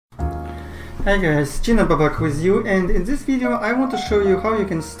Hi guys, Gina back with you, and in this video I want to show you how you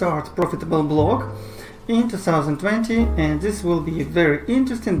can start profitable blog in 2020, and this will be very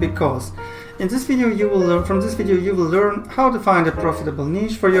interesting because in this video you will learn how to find a profitable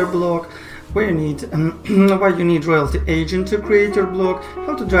niche for your blog, why you need Royalty agent to create your blog,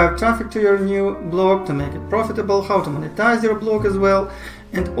 how to drive traffic to your new blog to make it profitable, how to monetize your blog as well,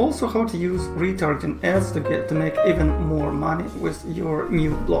 and also how to use retargeting ads to make even more money with your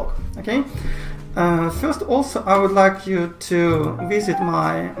new blog. Okay. First, also I would like you to visit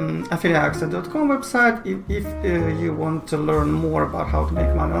my affiliateaccess.com website if you want to learn more about how to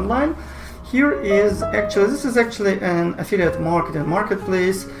make money online. This is actually an affiliate marketing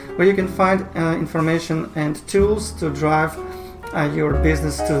marketplace where you can find information and tools to drive your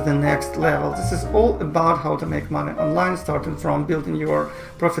business to the next level. This is all about how to make money online, starting from building your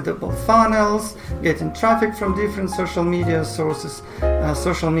profitable funnels, getting traffic from different social media sources,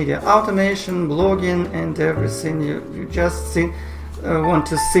 social media automation, blogging, and everything you just want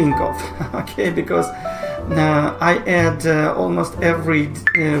to think of. Okay, because I add almost every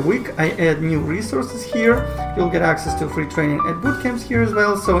week I add new resources here. You'll get access to free training at bootcamps here as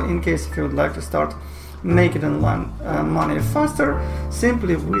well. So in case if you would like to start making online money faster,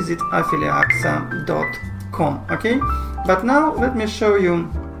 simply visit affiliateaccess.com. Okay, but now let me show you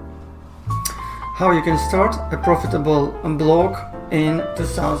how you can start a profitable blog in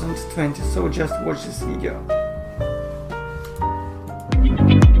 2020. So just watch this video.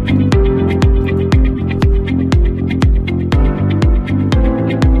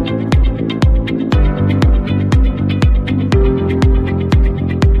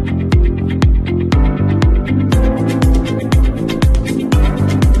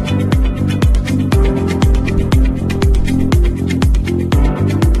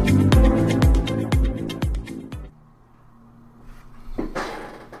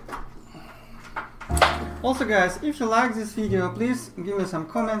 Also guys, if you like this video, please give me some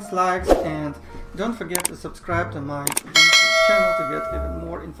comments, likes, and don't forget to subscribe to my YouTube channel to get even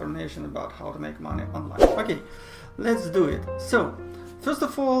more information about how to make money online. Okay, let's do it. So, first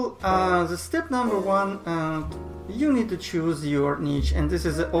of all, the step number one, you need to choose your niche, and this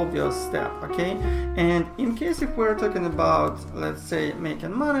is an obvious step, okay? And in case if we're talking about, let's say,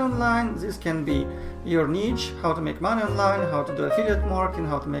 making money online, this can be your niche, how to make money online, how to do affiliate marketing,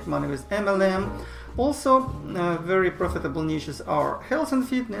 how to make money with MLM. Also, very profitable niches are health and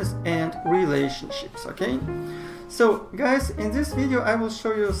fitness and relationships. Okay, so guys, in this video I will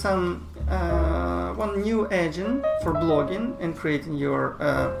show you some one new engine for blogging and creating your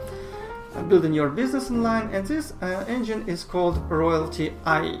building your business online, and this engine is called Royaltie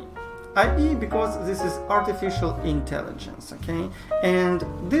AI. AI because this is artificial intelligence. Okay, and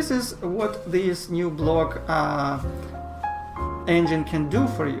this is what this new blog engine can do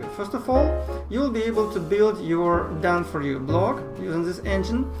for you. First of all, you'll be able to build your done-for-you blog using this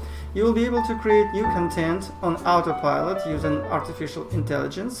engine. You will be able to create new content on autopilot using artificial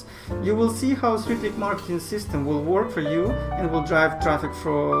intelligence. You will see how 3-click marketing system will work for you and will drive traffic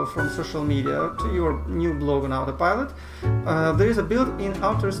from social media to your new blog on autopilot. There is a built-in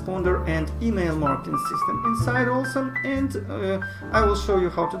autoresponder and email marketing system inside also, and I will show you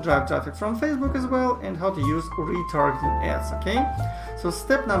how to drive traffic from Facebook as well and how to use retargeting ads. Okay, so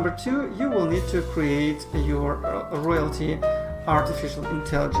step number 2, you will need to create your Royaltie artificial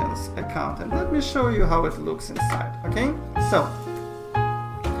intelligence account, and let me show you how it looks inside. Okay, so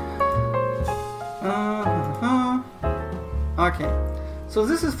okay, so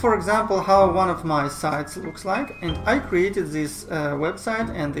this is, for example, how one of my sites looks like, and I created this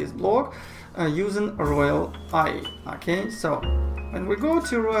website and this blog using Royaltie AI. Okay, so when we go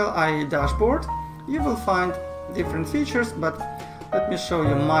to Royaltie AI dashboard, you will find different features, but let me show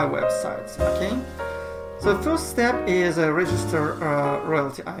you my websites. Okay, so first step is register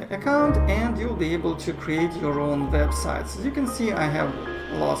Royaltie AI account, and you'll be able to create your own websites. As you can see, I have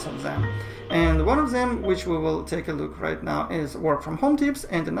lots of them, and one of them, which we will take a look right now, is work from home tips,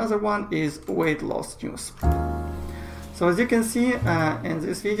 and another one is weight loss news. So as you can see in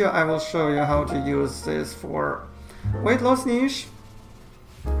this video, I will show you how to use this for weight loss niche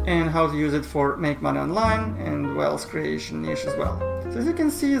and how to use it for make money online and wealth creation niche as well. So as you can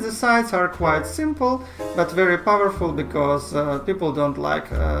see, the sites are quite simple but very powerful because people don't like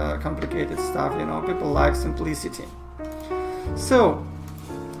complicated stuff, you know, people like simplicity. So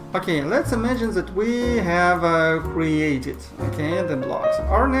okay, let's imagine that we have created, okay, the blog. So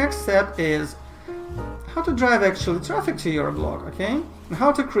our next step is how to drive actually traffic to your blog, okay, and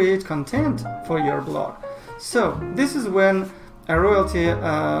how to create content for your blog. So this is when a Royaltie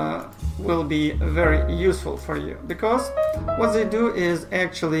will be very useful for you, because what they do is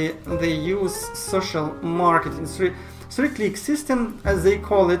actually they use social marketing, three-click system as they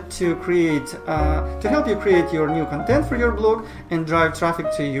call it, to create to help you create your new content for your blog and drive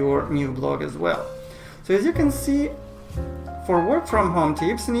traffic to your new blog as well. So as you can see, for work from home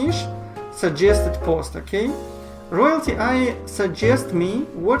tips niche, suggested post, okay, Royaltie AI suggests me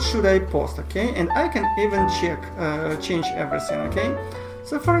what should I post, okay, and I can even change everything, okay.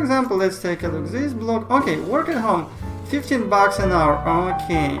 So for example, let's take a look at this blog. Okay, work at home, 15 bucks an hour.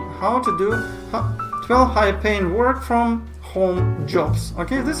 Okay, how to do 12 high-paying work from home jobs.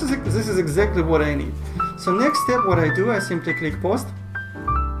 Okay, this is exactly what I need. So next step, what I do, I simply click post.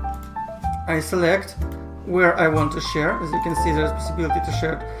 I select where I want to share. As you can see, there's possibility to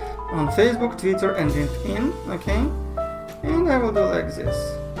share it on Facebook, Twitter, and LinkedIn. Okay, and I will do like this.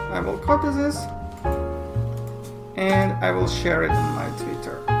 I will copy this and I will share it on my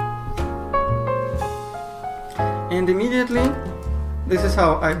Twitter. And immediately, this is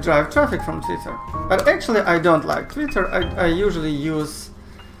how I drive traffic from Twitter. But actually, I don't like Twitter. I usually use,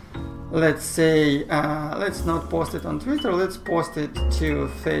 let's say, let's not post it on Twitter, let's post it to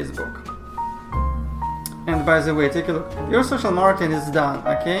Facebook. And by the way, take a look. Your social marketing is done,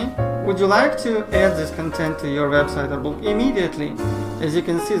 okay? Would you like to add this content to your website or blog? Immediately, as you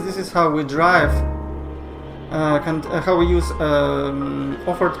can see, this is how we drive, how we use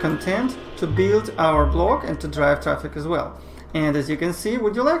offered content to build our blog and to drive traffic as well. And as you can see,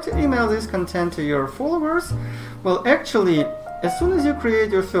 would you like to email this content to your followers? Well, actually, as soon as you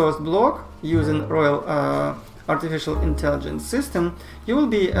create your first blog using artificial intelligence system, you will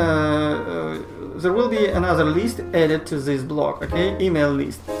be there will be another list added to this blog, okay, email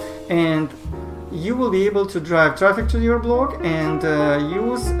list, and you will be able to drive traffic to your blog and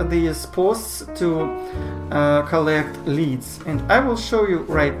use these posts to collect leads. And I will show you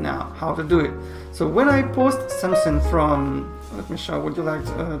right now how to do it. So when I post something from, let me show, would you like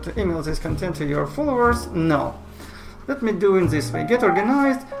to email this content to your followers? No. Let me do it this way. Get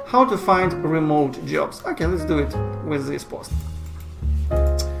organized, how to find remote jobs. Okay, let's do it with this post.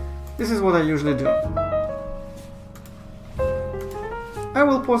 This is what I usually do. I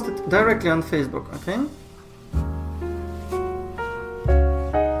will post it directly on Facebook, okay?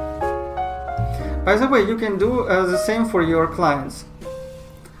 By the way, you can do the same for your clients.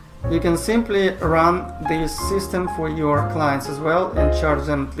 You can simply run this system for your clients as well and charge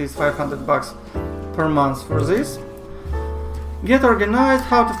them at least 500 bucks per month for this. Get organized,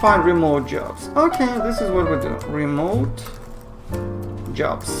 how to find remote jobs. Okay, this is what we do. Remote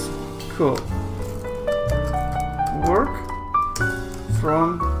jobs. Cool. Work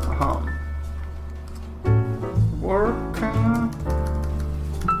from home. Work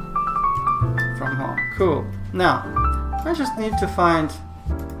from home. Cool. Now, I just need to find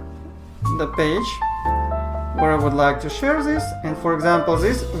the page where I would like to share this. And for example,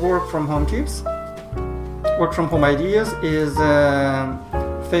 this work from home tips, work from home ideas is a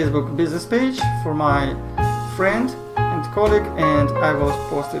Facebook business page for my friend and colleague, and I will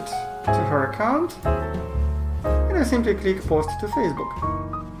post it to her account. And I simply click post to Facebook.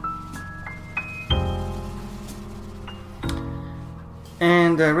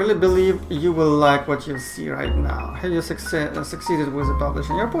 And I really believe you will like what you see right now. Have you succeeded with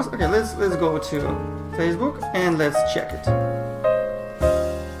publishing your post? Okay, let's go to Facebook and let's check it.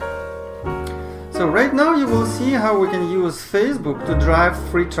 So right now you will see how we can use Facebook to drive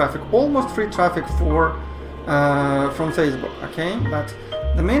free traffic, almost free traffic from Facebook, okay? But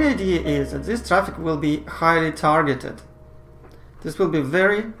the main idea is that this traffic will be highly targeted. This will be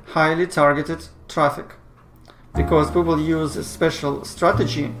very highly targeted traffic, because we will use a special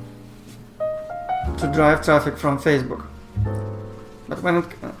strategy to drive traffic from Facebook. But when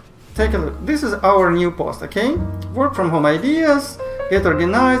take a look, this is our new post, okay? Work from home ideas, get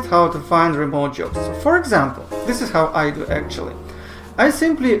organized, how to find remote jobs. So for example, this is how I do actually. I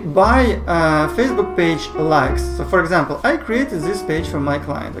simply buy a Facebook page likes. So for example, I created this page for my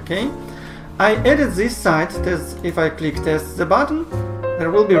client, okay? I added this site, if I click test the button, there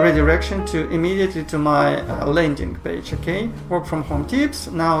will be redirection to immediately to my landing page, okay? Work from home tips,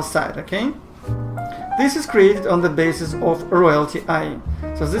 now site, okay? This is created on the basis of Royaltie AI.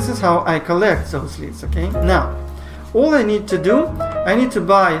 So this is how I collect those leads, okay? Now, all I need to do, I need to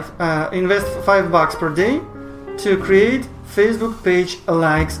buy, invest $5 per day to create Facebook page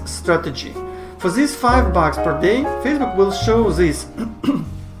likes strategy. For this $5 per day, Facebook will show this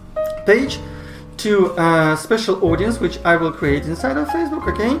page to a special audience which I will create inside of Facebook,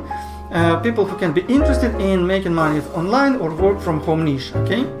 okay? People who can be interested in making money online or work from home niche,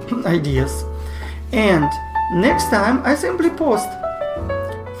 okay? Ideas. And next time I simply post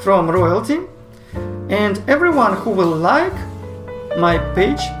from Royalty, and everyone who will like my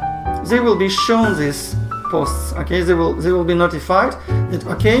page, they will be shown these posts. Okay, they will be notified that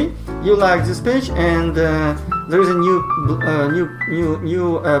okay, you like this page, and there is a new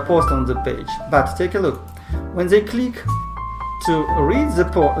post on the page. But take a look. When they click to read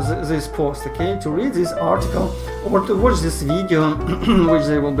this post, okay, to read this article or to watch this video, which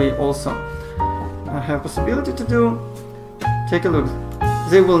they will be also have possibility to do, take a look.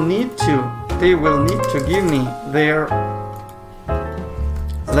 They will need to give me their,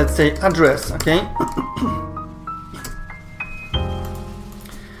 let's say, address, okay.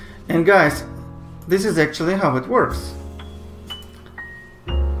 And guys, this is actually how it works.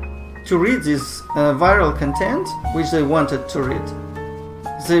 To read this viral content which they wanted to read,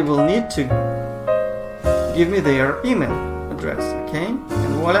 they will need to give me their email address, okay,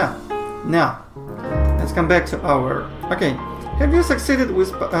 and voila. Now let's come back to our, okay, have you succeeded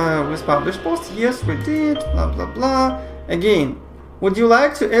with publish post? Yes, we did, blah blah blah. Again, would you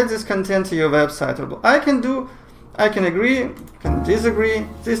like to add this content to your website? I can agree, can disagree.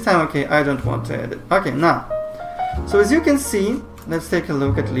 This time, okay, I don't want to add it. Okay, now, so as you can see, let's take a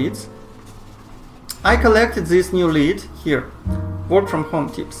look at leads. I collected this new lead here, work from home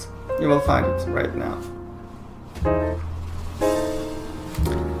tips. You will find it right now.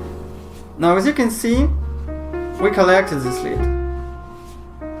 Now, as you can see, we collected this lead.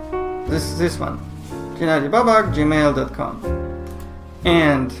 This one, GennadiBabak@gmail.com.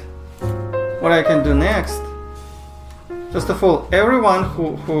 And what I can do next, first of all, everyone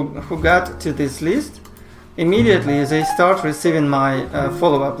who got to this list, immediately they start receiving my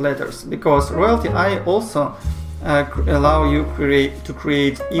follow-up letters, because Royalty AI also allow you to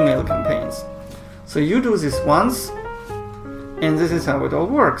create email campaigns. So you do this once, and this is how it all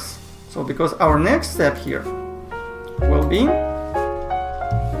works. So because our next step here will be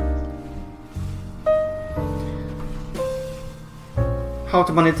how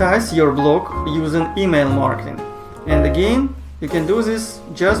to monetize your blog using email marketing. And again, you can do this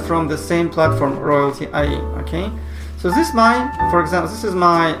just from the same platform, Royalty AI. Okay, so this is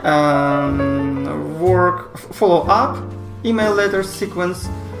my work follow-up email letter sequence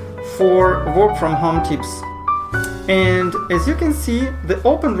for work from home tips. And as you can see, the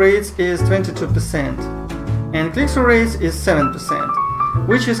open rates is 22% and click-through rates is 7%,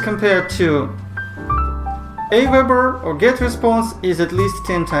 which is compared to Aweber or GetResponse is at least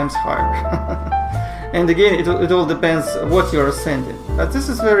 10 times higher. And again, it all depends what you are sending. But this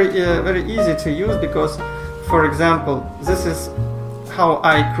is very easy to use, because, for example, this is how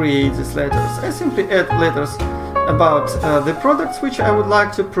I create these letters. I simply add letters about the products which I would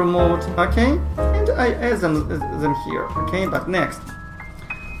like to promote, okay, and I add them here, okay. But next,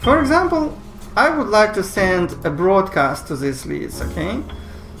 for example, I would like to send a broadcast to these leads, okay.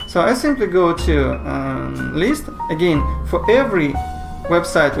 So I simply go to list. Again, for every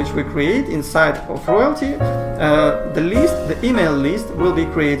website which we create inside of Royalty, the email list will be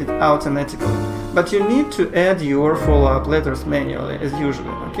created automatically, but you need to add your follow-up letters manually, as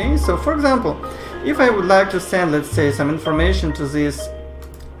usual, okay. So for example, if I would like to send, let's say, some information to this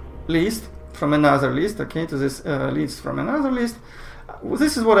list from another list, okay, to this leads from another list,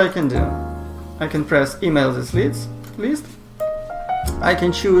 this is what I can do. I can press email this list. I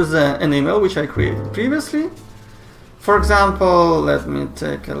can choose an email which I created previously. For example, let me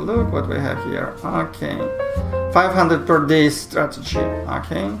take a look what we have here. Okay, 500 per day strategy.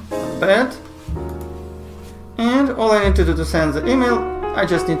 Okay, not bad. And all I need to do to send the email, I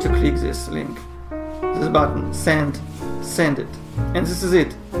just need to click this link, this button, send it, and this is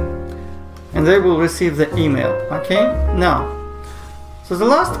it. And they will receive the email. Okay, now, so the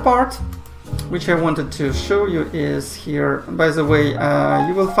last part which I wanted to show you is here. By the way,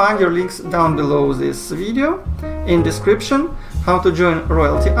 you will find your links down below this video in description, how to join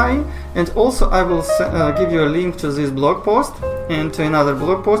Royalty AI, and also I will give you a link to this blog post and to another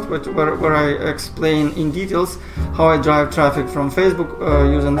blog post where I explain in details how I drive traffic from Facebook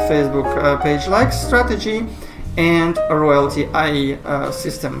using Facebook page likes strategy and a Royalty AI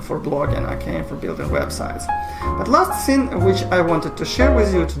system for blogging, okay, for building websites. But last thing which I wanted to share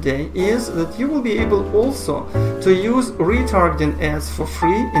with you today is that you will be able also to use retargeting ads for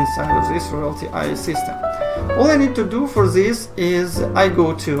free inside of this Royalty AI system. All I need to do for this is I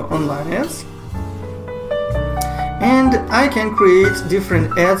go to online ads and I can create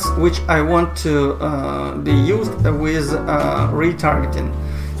different ads which I want to be used with retargeting.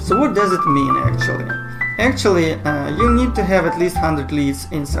 So what does it mean actually? actually you need to have at least 100 leads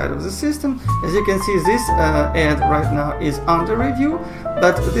inside of the system. As you can see, this ad right now is under review,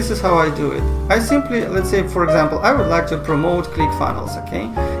 but this is how I do it. I simply, let's say for example, I would like to promote ClickFunnels, okay,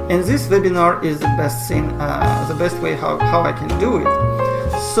 and this webinar is the best thing, the best way how I can do it.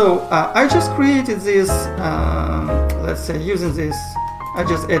 So I just created this, let's say using this, I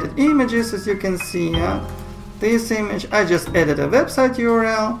just added images, as you can see. This image, I just added a website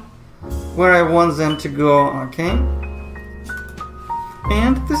URL where I want them to go, okay,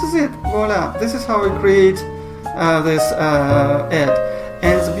 and this is it. Voila, this is how we create this ad.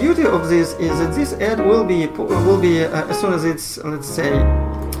 And the beauty of this is that this ad will be as soon as it's, let's say,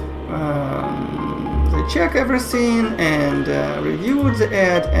 they check everything and review the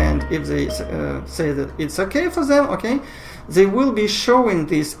ad, and if they say that it's okay for them, okay, they will be showing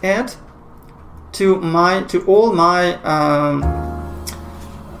this ad to all my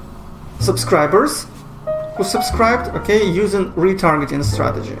subscribers who subscribed, okay, using retargeting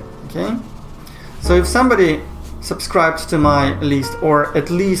strategy, okay. So if somebody subscribed to my list, or at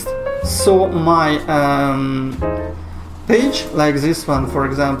least saw my page, like this one for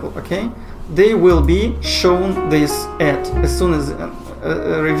example, okay, they will be shown this ad as soon as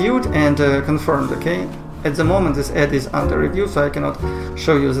reviewed and confirmed, okay. At the moment this ad is under review, so I cannot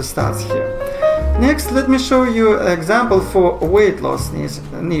show you the stats here. Next, let me show you an example for weight loss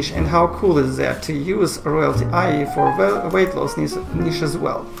niche, and how cool is that to use Royaltie AI for weight loss niche as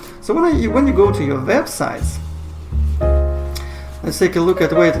well. So when you go to your websites, let's take a look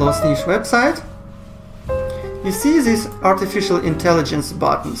at weight loss niche website. You see this artificial intelligence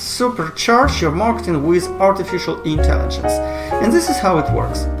button, supercharge your marketing with artificial intelligence. And this is how it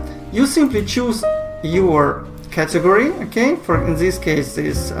works. You simply choose your category, okay, for in this case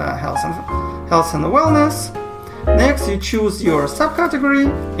this health and wellness. Next you choose your subcategory,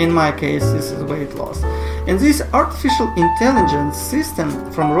 in my case this is weight loss. And this artificial intelligence system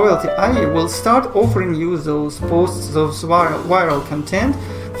from Royaltie AI will start offering you those posts, those viral content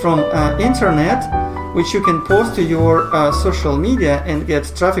from internet, which you can post to your social media and get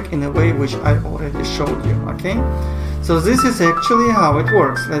traffic in a way which I already showed you, okay. So this is actually how it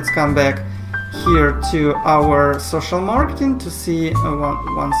works. Let's come back here to our social marketing to see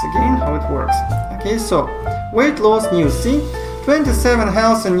once again how it works. Okay, so weight loss news, see 27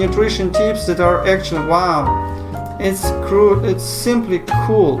 health and nutrition tips that are actually, wow, it's simply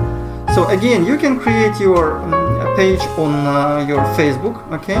cool. So again, you can create your page on your Facebook,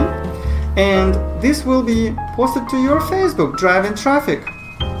 okay, and this will be posted to your Facebook, driving traffic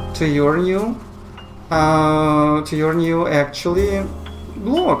to your new actually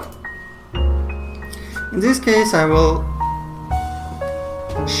blog. In this case, I will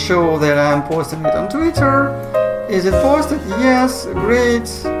show that I'm posting it on Twitter. Is it posted? Yes, great.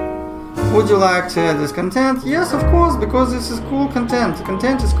 Would you like to add this content? Yes, of course, because this is cool content. The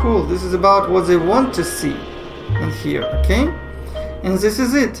content is cool. This is about what they want to see and hear, okay? And this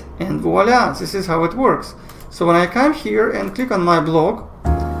is it. And voila, this is how it works. So when I come here and click on my blog,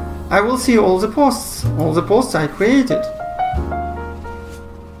 I will see all the posts I created,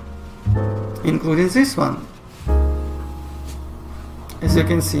 including this one, as you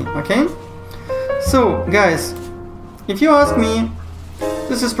can see, okay? So guys, if you ask me,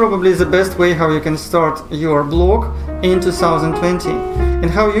 this is probably the best way how you can start your blog in 2020, and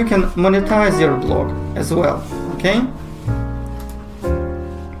how you can monetize your blog as well, okay?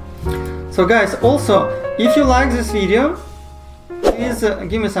 So guys, also, if you like this video, please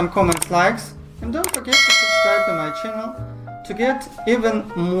give me some comments, likes, and don't forget to subscribe to my channel to get even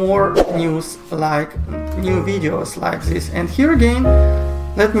more news, like new videos like this. And here again,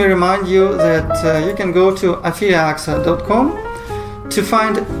 let me remind you that you can go to affiliaxa.com to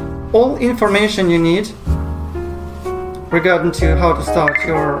find all information you need regarding to how to start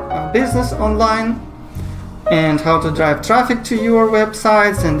your business online and how to drive traffic to your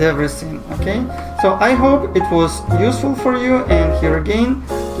websites and everything, okay? So I hope it was useful for you, and here again,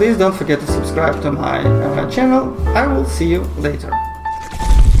 please don't forget to subscribe to my channel. I will see you later.